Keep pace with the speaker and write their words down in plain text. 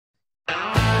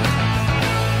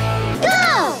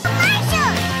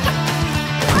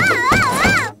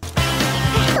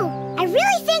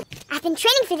been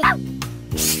training for this.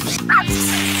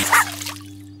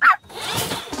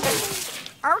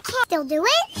 Okay, still do it?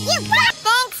 You got.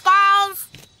 Thanks, guys.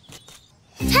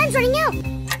 Time's running out.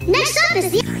 Next up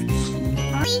is the...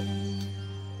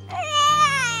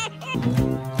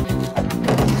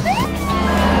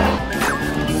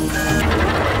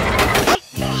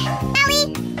 Ellie!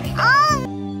 Oh!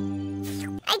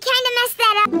 I kinda messed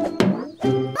that up.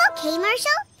 Okay,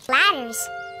 Marshall. Ladders.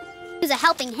 Use a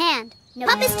helping hand. No,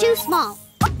 Pup is too small.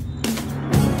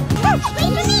 Oh,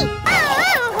 wait for me!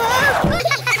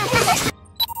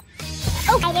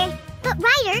 Oh, Ryder. But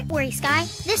Ryder, worry, Sky.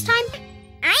 This time,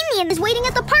 I'm is waiting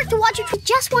at the park to watch you.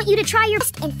 Just want you to try your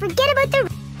best and forget about the...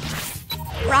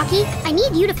 Rocky, I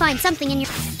need you to find something in your...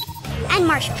 And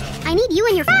Marshall, I need you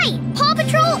in your... Right! Paw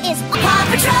Patrol is... Paw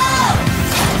Patrol!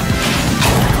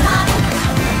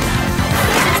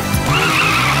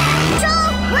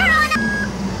 We're on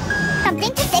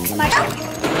something to fix, Marshall.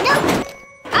 No.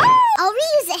 Oh! I'll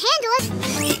reuse the handle.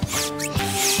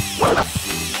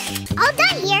 All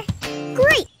done here.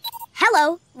 Great.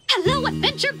 Hello. Hello,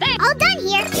 Adventure Bay. All done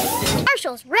here.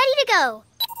 Marshall's ready to go.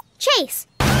 Chase.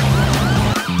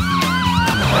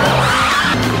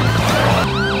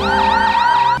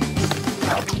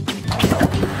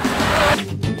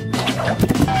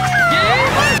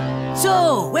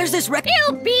 So, where's this wreck?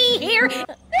 He'll be here.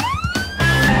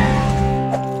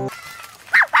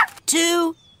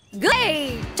 2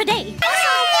 Good today.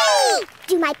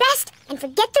 Do my best and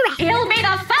forget the rest. He'll be the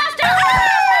fastest.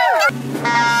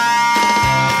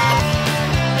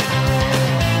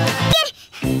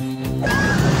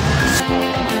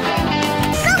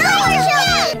 Go,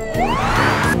 Marshall!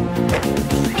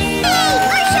 Hey,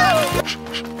 Marshall!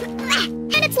 10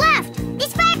 minutes left.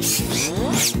 This back.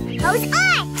 Hose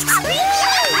on.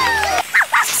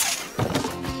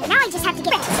 Now I just have to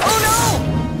get ready. Oh no!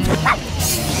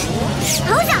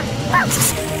 Hose on.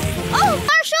 Oh,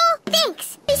 Marshall! Thanks.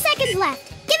 3 seconds left.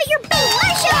 Give it your best,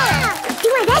 Marshall! Do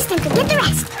my best and forget the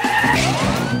rest.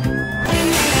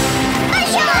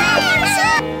 Marshall!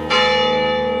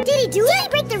 Did he do it? Did he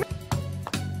break the...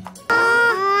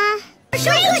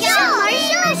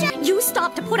 Marshall! You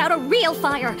stopped to put out a real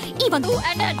fire, even though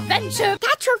an adventure.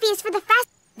 That trophy is for the fast...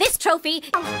 This trophy.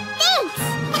 Thanks!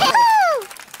 Woo!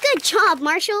 Good job,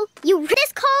 Marshall.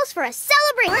 This calls for a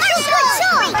celebration. Marshall, good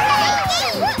job!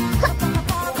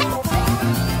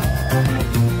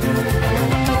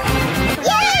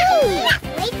 Yay!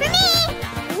 Wait for me!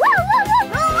 Woo, woo,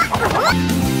 woo.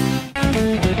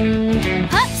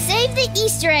 Pup saved the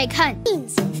Easter egg hunt.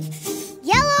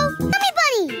 Yellow, Gummy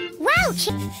Bunny. Wow,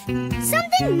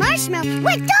 something marshmallow.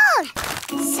 What dog?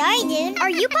 Sorry, dude. Are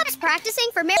you pups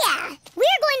practicing for Mary? Yeah,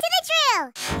 we're going to the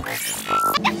trail.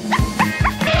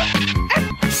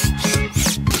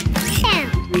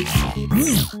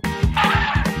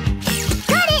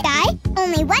 Got it, guy.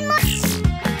 Only one more.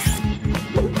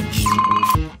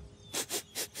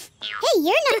 Hey,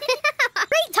 you're not.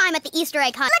 Great time at the Easter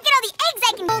egg hunt. Look at all the eggs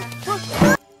I can pull.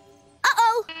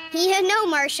 Uh-oh. Yeah, no,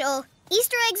 Marshall.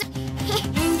 Easter eggs.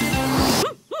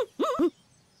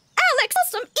 Alex,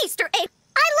 some Easter egg.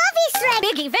 I love Easter eggs.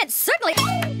 Big events, certainly.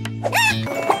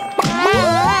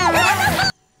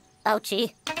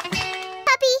 Ouchie.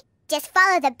 Puppy, just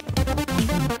follow the...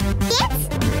 Dance?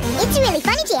 It's really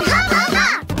funny to... Hop, hop,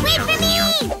 hop! Wait for me!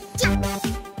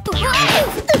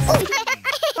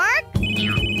 Bark?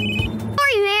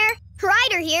 Sorry, Mare.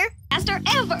 Ryder here. Faster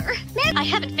ever. I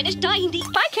haven't finished dyeing the...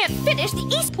 I can't finish the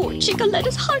Eastport.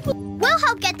 Chicoletta's heart will... We'll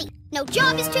help get the... No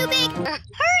job is too big.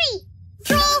 Hurry!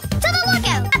 Troll, to the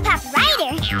lookout! Pup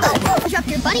Ryder! Drop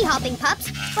your bunny hopping,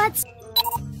 pups. But...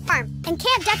 farm and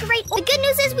can't decorate. The good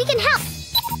news is we can help.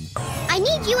 I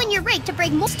need you and your rig to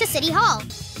bring most to City Hall.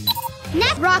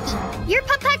 Next, Rocky, your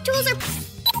pup pack tools are...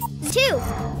 2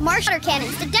 marshmallow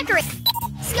cannons to decorate.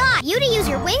 Scott, you to use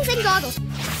your wings and goggles.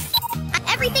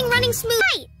 Everything running smooth.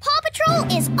 Right, Paw Patrol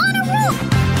is on a roll.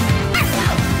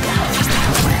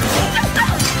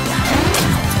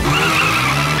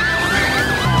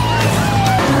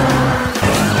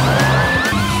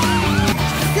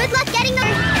 Good luck getting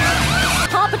them.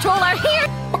 Paw Patrol are here.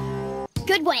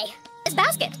 Good way. This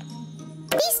basket.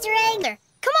 Easter egg.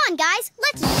 Come on, guys.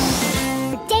 Let's...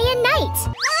 Day and night.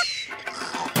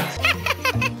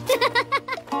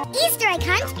 Easter egg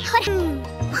hunt.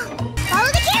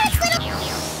 Follow the carrots, little...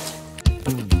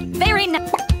 Very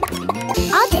nice.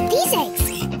 I'll get these eggs.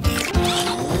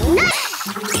 Nice.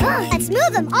 Let's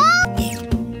move them all.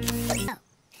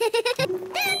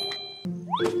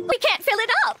 We can't fill it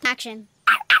up. Action.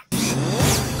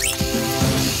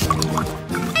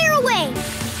 Fire away.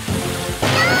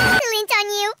 Lint on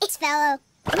you. It's fellow.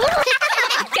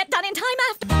 Get done in time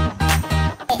after.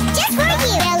 Just hurry.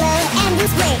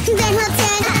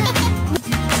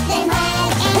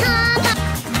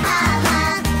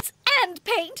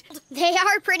 They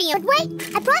are pretty. But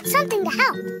wait, I brought something to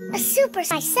help. A super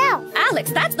myself.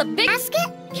 Alex, that's the big Basket?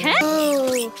 cat.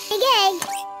 Oh, big egg.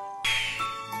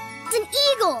 It's an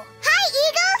eagle. Hi,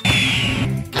 eagle.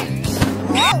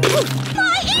 Whoa.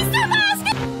 My Easter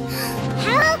basket.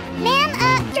 Hello, ma'am.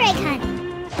 Easter egg hunt.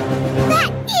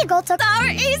 That eagle took Our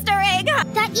Easter egg.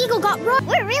 That eagle got wrong.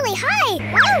 We're really high.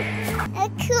 Whoa.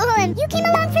 Cool. And you came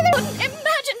along for the...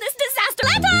 Imagine this disaster.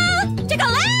 Letta!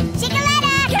 Chicoletta!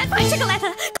 Chicoletta! Can't find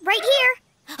Chicoletta. Right here.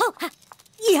 Oh,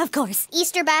 yeah, of course.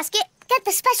 Easter basket. Get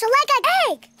the special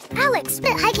egg. Alex,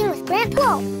 been hiking with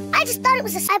Grandpa. I just thought it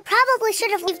was I probably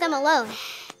should have left them alone.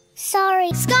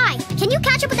 Sorry. Sky, can you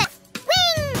catch up with that?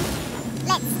 Wing!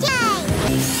 Let's fly.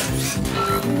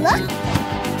 Look.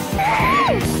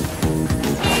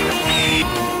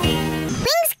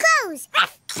 Wings close. I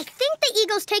think the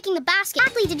eagle's taking the basket.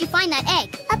 Exactly did you find that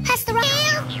egg? Up past the rock.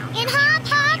 And hop,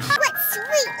 hop, hop. What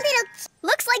sweet little...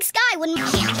 Looks like Sky wouldn't on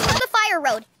the fire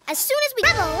road. As soon as we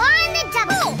double on the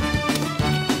double.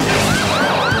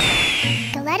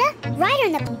 Galetta, Ryder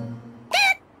in the...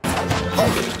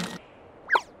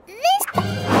 This...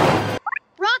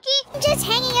 Rocky? Just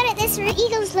hanging out at this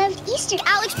Eagles Loved Easter.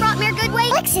 Alex brought Mayor Goodway.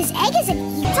 Alex's egg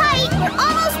isn't tight. We're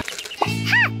almost...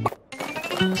 Ha!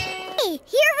 Hey,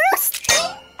 here, Roost.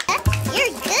 You're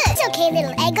good. It's okay,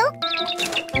 little Eggo.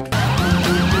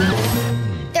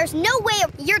 There's no way...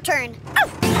 Your turn. Oh.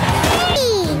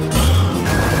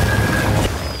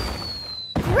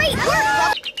 Great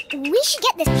work, we should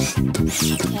get this.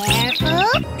 Careful.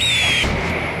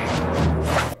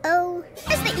 Oh,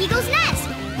 that's the eagle's nest.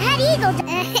 That eagle.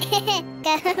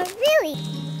 Really?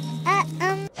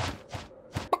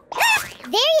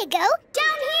 There you go.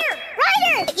 Down here.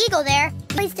 Ryder. The eagle there.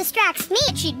 Always distracts me.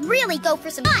 She'd really go for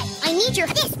some pie. I need your...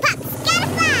 This Pups. Gotta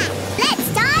fly. Let's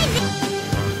dive in.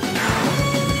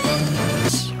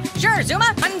 Sure,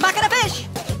 Zuma. One bucket of fish.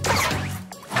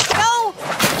 Go.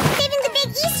 Saving the big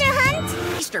Easter hunt.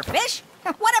 Easter fish?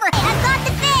 Whatever. I've got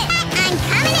the fish. I'm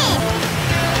coming in.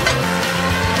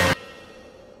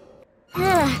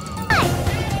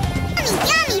 Yummy,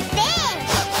 yummy fish.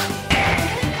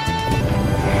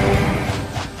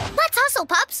 Let's hustle,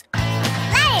 Pups.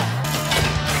 Liar.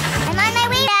 I'm on my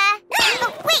way.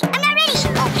 Oh, wait, I'm not ready.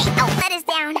 Okay, oh, let us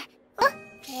down. Oh,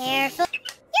 careful.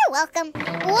 You're welcome.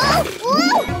 Whoa,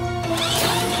 whoa.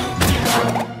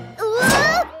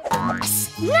 Whoa.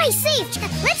 Nice save.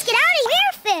 Let's get out of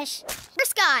here, fish. For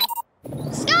Sky.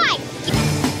 Sky.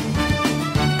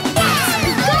 Yes.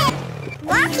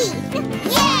 Rocky.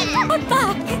 Yeah. We're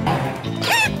back.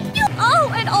 Oh,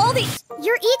 and all these.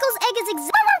 Your eagle's egg is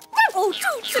Oh,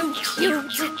 too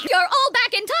cute. You're all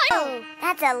back in time. Oh,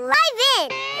 that's a live in.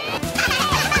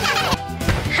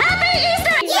 Happy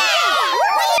Easter! Yeah!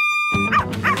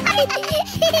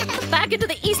 Back into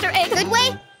the Easter egg.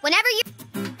 Goodway, whenever you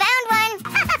found one.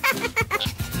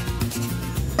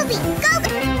 Go.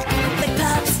 Big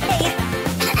Pups, hey.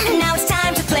 Now it's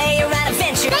time to play a ride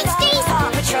adventure. Thanks, Denise. Paw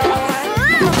Patrol.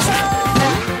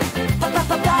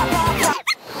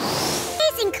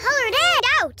 Amazing colored egg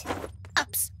out.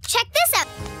 Ups. Check this out.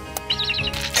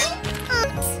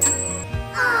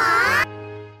 Aww.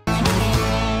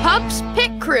 Pups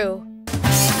Pit Crew.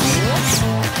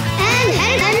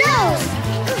 And a nose.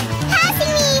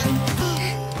 Passing me.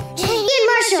 Jane and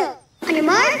Marshall. On your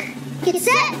mark, get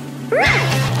set, run.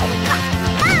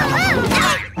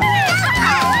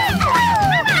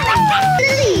 The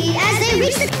lead as they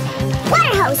reach the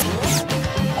water hose.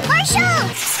 Marshall.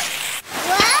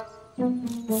 What?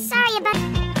 Sorry about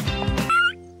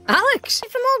Alex.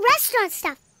 from old restaurant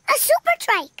stuff. A super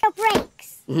trike. Or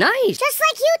brakes. Nice. Just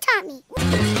like you taught me.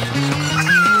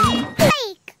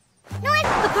 Trike. No,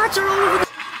 The parts are all over the...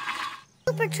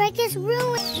 super trike is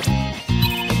ruined.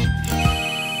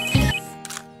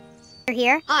 You're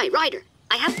here. Hi, Ryder.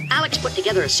 I have Alex put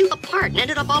together a suit apart and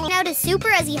ended up all over Now to super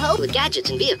as he hoped. with gadgets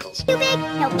and vehicles. Too big.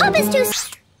 No, Pup is too...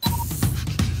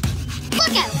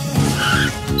 Look out.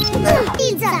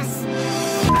 Feeds us.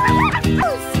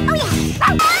 Oh,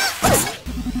 yeah.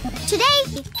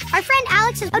 Today, our friend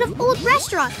Alex is out of old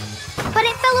restaurant, but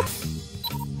it fell apart.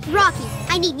 Rocky,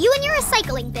 I need you in your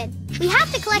recycling bin. We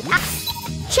have to collect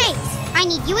Chase, I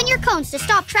need you in your cones to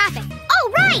stop traffic.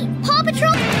 Oh, right! Paw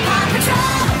Patrol! Paw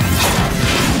Patrol!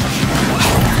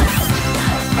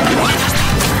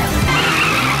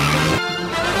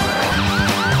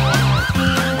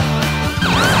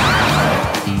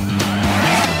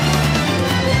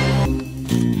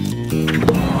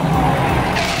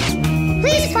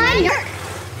 Please find her.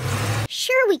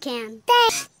 Sure we can.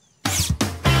 Thanks.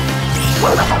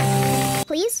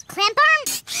 Please, clamp arm.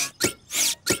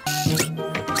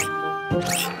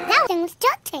 That thing with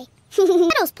duct tape.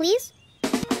 Petals, please.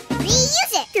 3,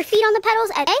 That's it. Your feet on the pedals,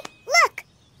 okay? Look,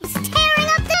 it's tearing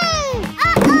up the...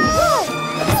 Uh-oh!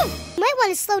 Might want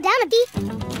to slow down a bit.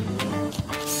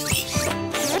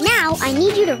 Now, I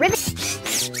need you to rivet...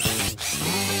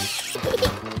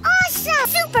 Awesome!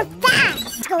 Super fast!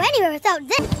 Let's go anywhere without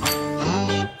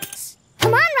this.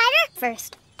 Come on, Ryder.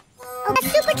 First. Oh, that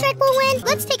super trick will win.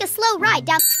 Let's take a slow ride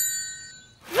down...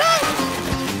 You're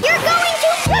going to...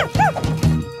 Let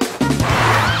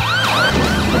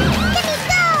me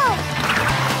go!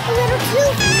 A little too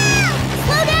fast!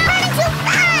 Slow down! Running too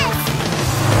fast!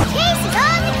 Case is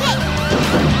on the case!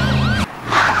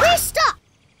 Please stop!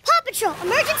 Paw Patrol,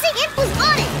 emergency info's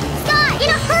on it! Stop! In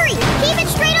a hurry! Keep it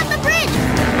straight up the bridge!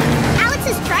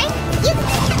 Alex's trike? You...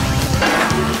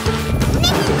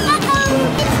 Uh-oh!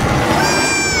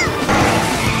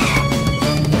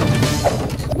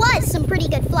 Was some pretty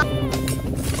good fluff.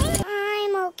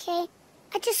 I'm okay.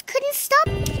 I just couldn't stop.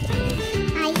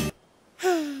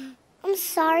 I'm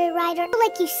sorry, Ryder.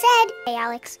 Like you said. Hey,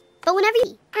 Alex. But whenever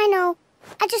you... I know.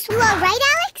 I just... Well, right,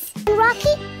 Alex? And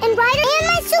Rocky and Ryder and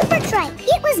my super trike.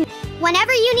 It was...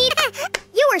 Whenever you need...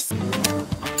 You were...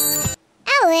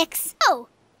 Alex. Oh.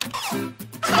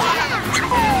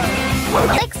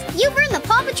 Alex, you've earned the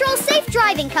Paw Patrol Safe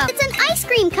Driving Cup. It's an ice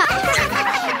cream cup.